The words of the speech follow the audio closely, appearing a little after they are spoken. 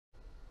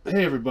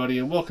Hey everybody,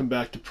 and welcome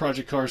back to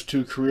Project Cars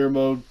 2 Career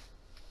Mode.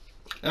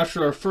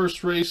 After our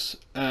first race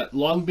at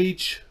Long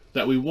Beach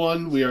that we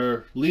won, we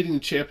are leading the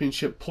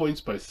championship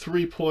points by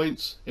 3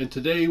 points, and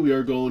today we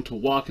are going to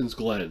Watkins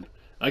Glen.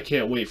 I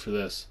can't wait for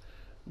this.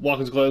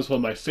 Watkins Glen is one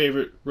of my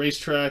favorite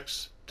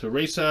racetracks to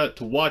race at,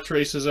 to watch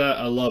races at.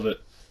 I love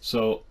it.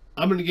 So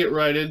I'm going to get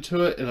right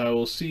into it, and I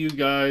will see you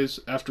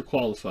guys after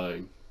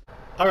qualifying.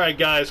 Alright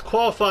guys,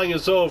 qualifying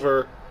is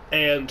over,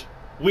 and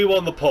we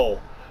won the pole,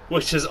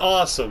 which is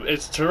awesome.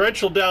 It's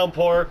torrential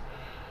downpour,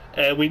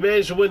 and we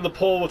managed to win the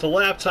pole with a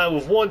lap time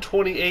of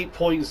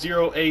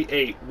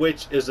 128.088,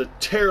 which is a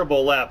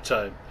terrible lap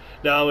time.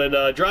 Now, in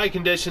dry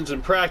conditions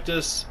in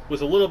practice,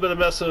 with a little bit of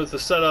messing with the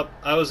setup,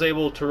 I was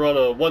able to run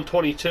a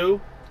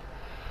 122,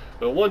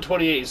 but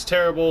 128 is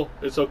terrible.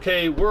 It's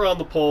okay, we're on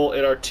the pole,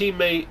 and our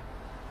teammate,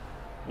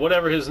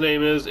 whatever his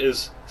name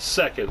is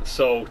second.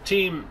 So,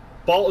 Team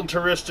Balton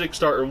Touristic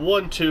starting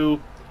 1-2.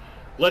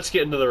 Let's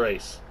get into the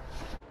race.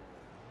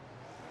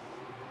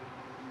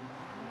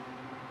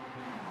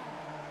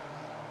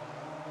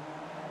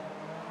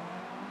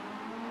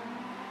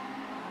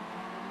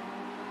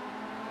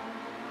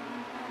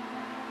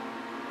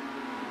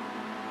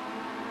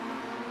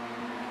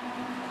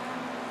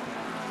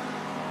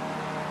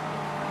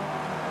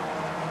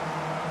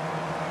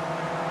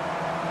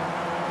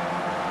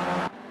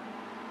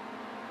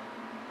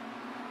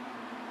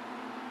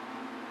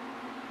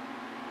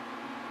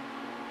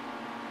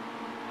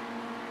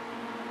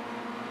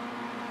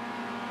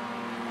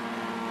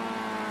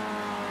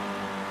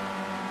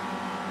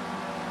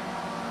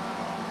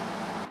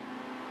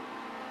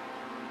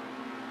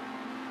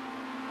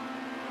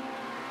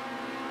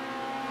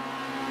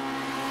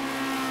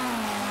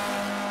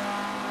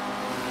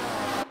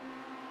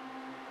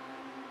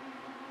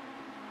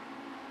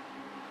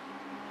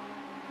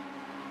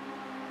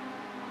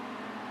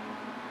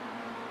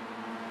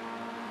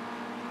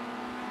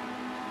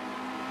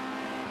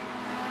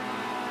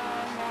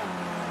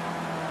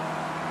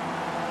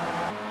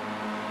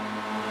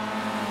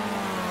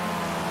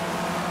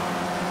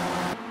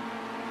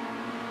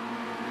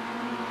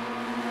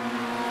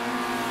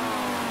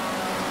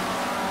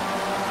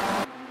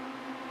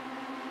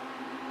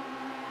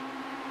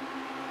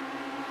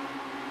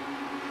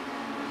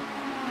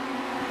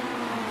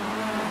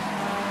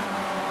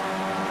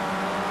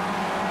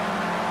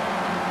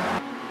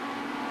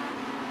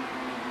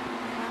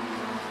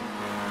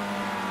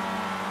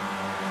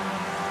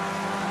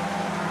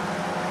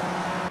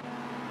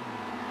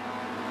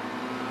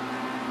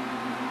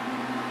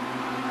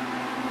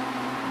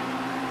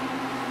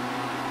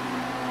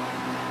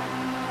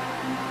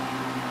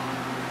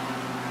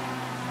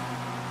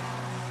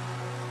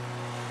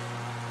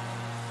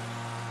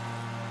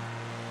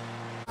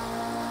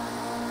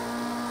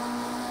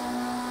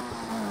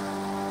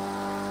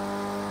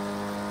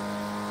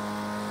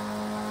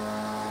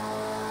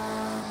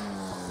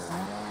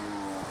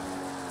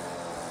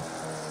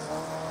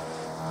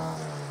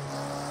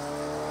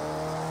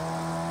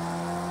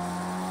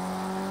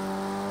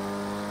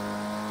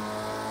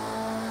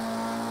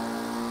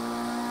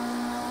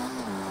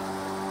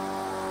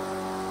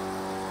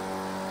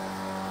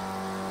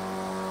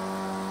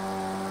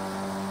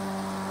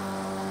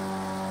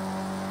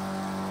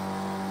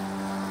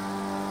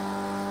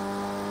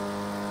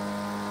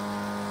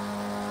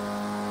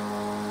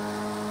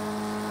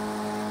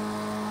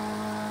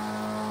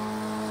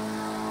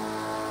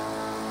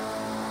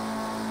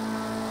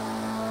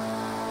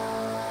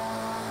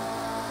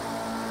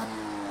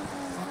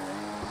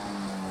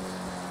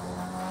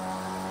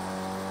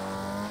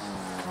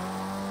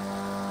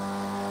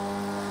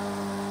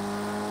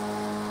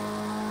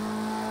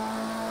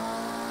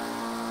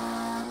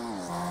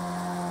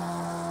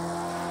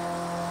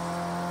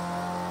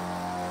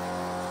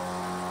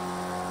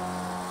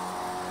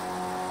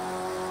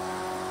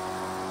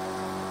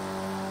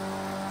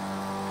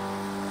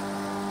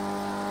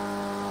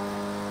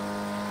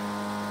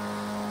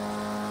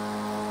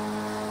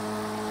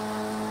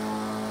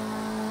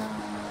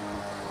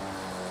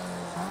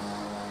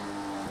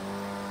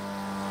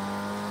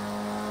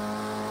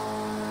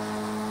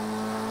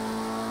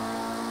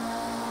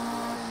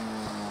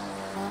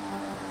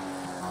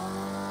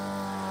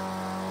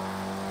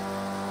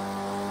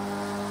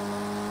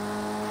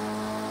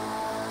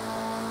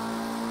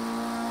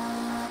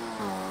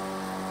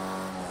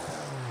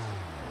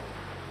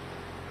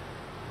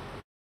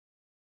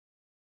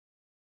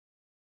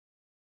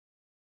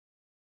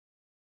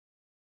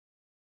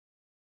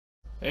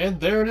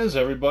 And there it is,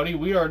 everybody.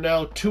 We are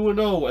now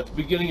 2-0 at the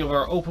beginning of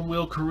our open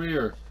wheel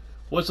career.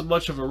 Wasn't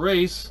much of a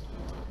race.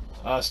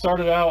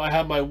 Started out, I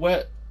had my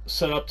wet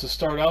set up to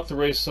start out the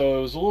race, so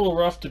it was a little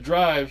rough to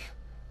drive.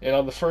 And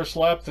on the first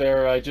lap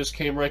there, I just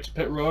came right to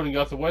pit road and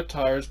got the wet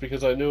tires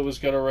because I knew it was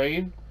going to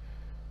rain.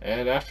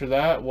 And after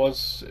that,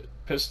 once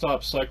pit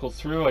stop cycled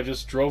through, I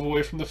just drove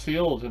away from the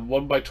field and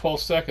won by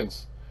 12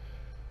 seconds.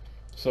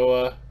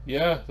 So,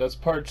 yeah, that's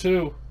part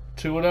 2.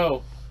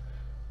 2-0.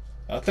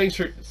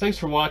 Thanks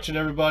for watching,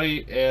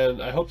 everybody,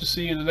 and I hope to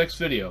see you in the next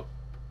video.